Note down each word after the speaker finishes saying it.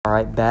All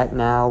right, back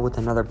now with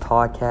another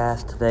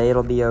podcast. Today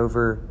it'll be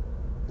over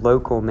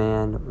local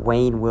man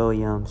Wayne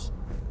Williams.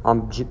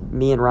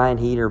 Me and Ryan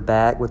Heat are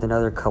back with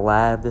another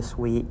collab this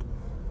week.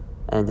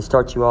 And to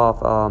start you off,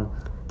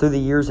 through the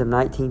years of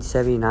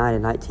 1979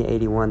 and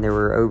 1981, there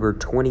were over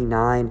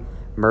 29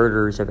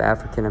 murders of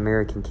African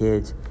American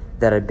kids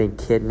that had been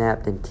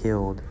kidnapped and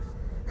killed.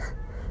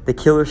 The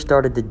killers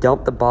started to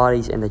dump the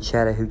bodies in the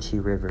Chattahoochee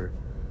River.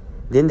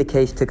 Then the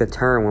case took a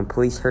turn when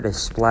police heard a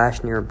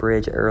splash near a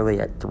bridge early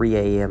at 3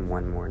 a.m.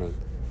 one morning.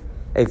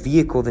 A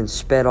vehicle then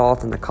sped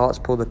off and the cops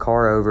pulled the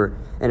car over,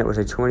 and it was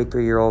a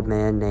 23-year-old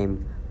man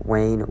named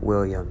Wayne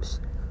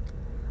Williams.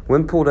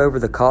 When pulled over,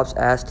 the cops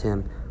asked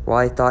him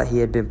why he thought he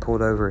had been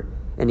pulled over,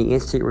 and he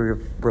instantly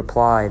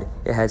replied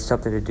it had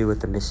something to do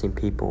with the missing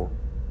people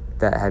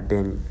that had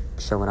been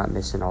showing up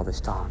missing all this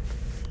time.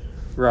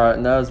 Right,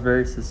 and that was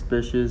very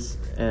suspicious,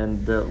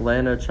 and the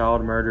Atlanta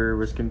child murderer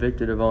was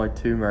convicted of only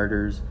 2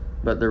 murders,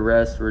 but the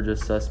rest were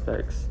just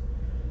suspects.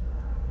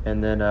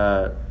 And then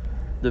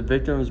the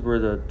victims were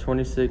the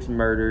 26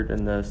 murdered,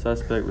 and the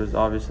suspect was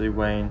obviously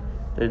Wayne.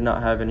 They did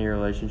not have any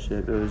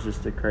relationship. It was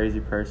just a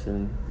crazy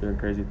person doing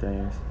crazy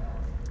things.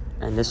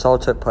 And this all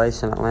took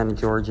place in Atlanta,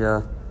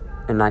 Georgia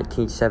in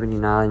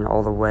 1979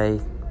 all the way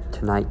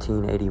to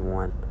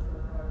 1981.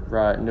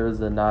 Right, and it was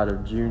the night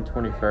of June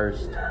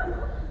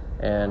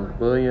 21st. And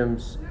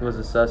Williams was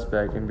a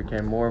suspect and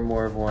became more and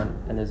more of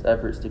one in his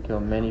efforts to kill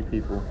many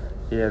people.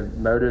 He had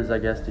motives, I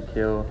guess, to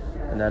kill,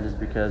 and that is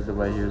because the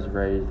way he was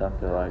raised, I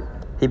feel like.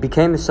 He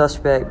became a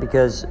suspect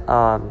because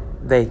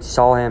they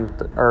saw him,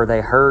 or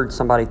they heard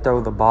somebody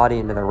throw the body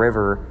into the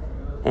river,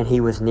 and he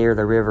was near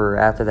the river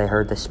after they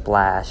heard the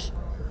splash.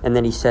 And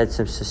then he said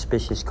some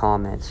suspicious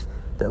comments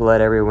that led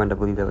everyone to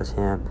believe it was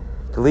him.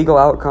 The legal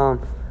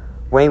outcome,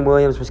 Wayne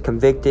Williams was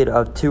convicted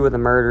of 2 of the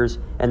murders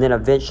and then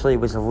eventually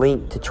was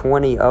linked to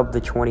 20 of the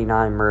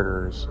 29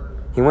 murderers.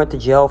 He went to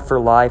jail for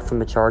life from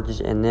the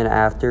charges, and then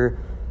after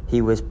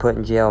he was put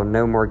in jail,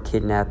 no more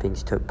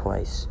kidnappings took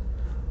place.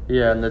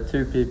 Yeah, and the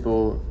 2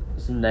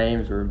 people's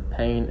names were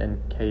Payne and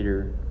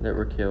Cater that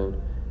were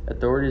killed.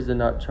 Authorities did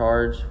not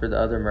charge for the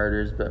other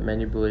murders, but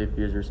many believe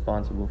he is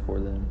responsible for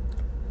them.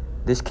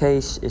 This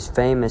case is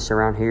famous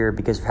around here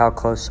because of how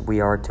close we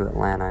are to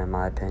Atlanta, in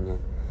my opinion.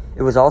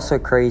 It was also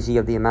crazy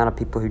of the amount of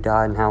people who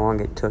died and how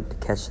long it took to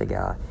catch the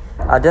guy.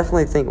 I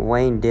definitely think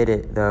Wayne did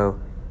it, though,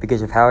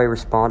 because of how he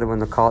responded when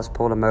the cops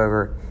pulled him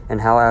over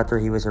and how after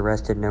he was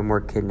arrested, no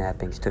more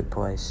kidnappings took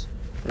place.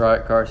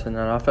 Right, Carson,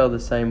 and I felt the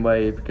same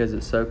way because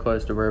it's so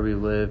close to where we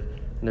live,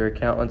 and there are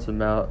countless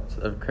amounts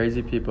of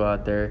crazy people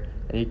out there,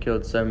 and he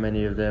killed so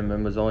many of them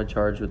and was only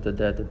charged with the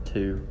death of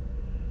 2.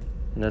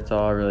 And that's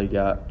all I really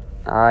got.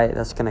 All right,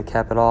 that's going to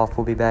cap it off.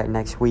 We'll be back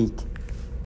next week.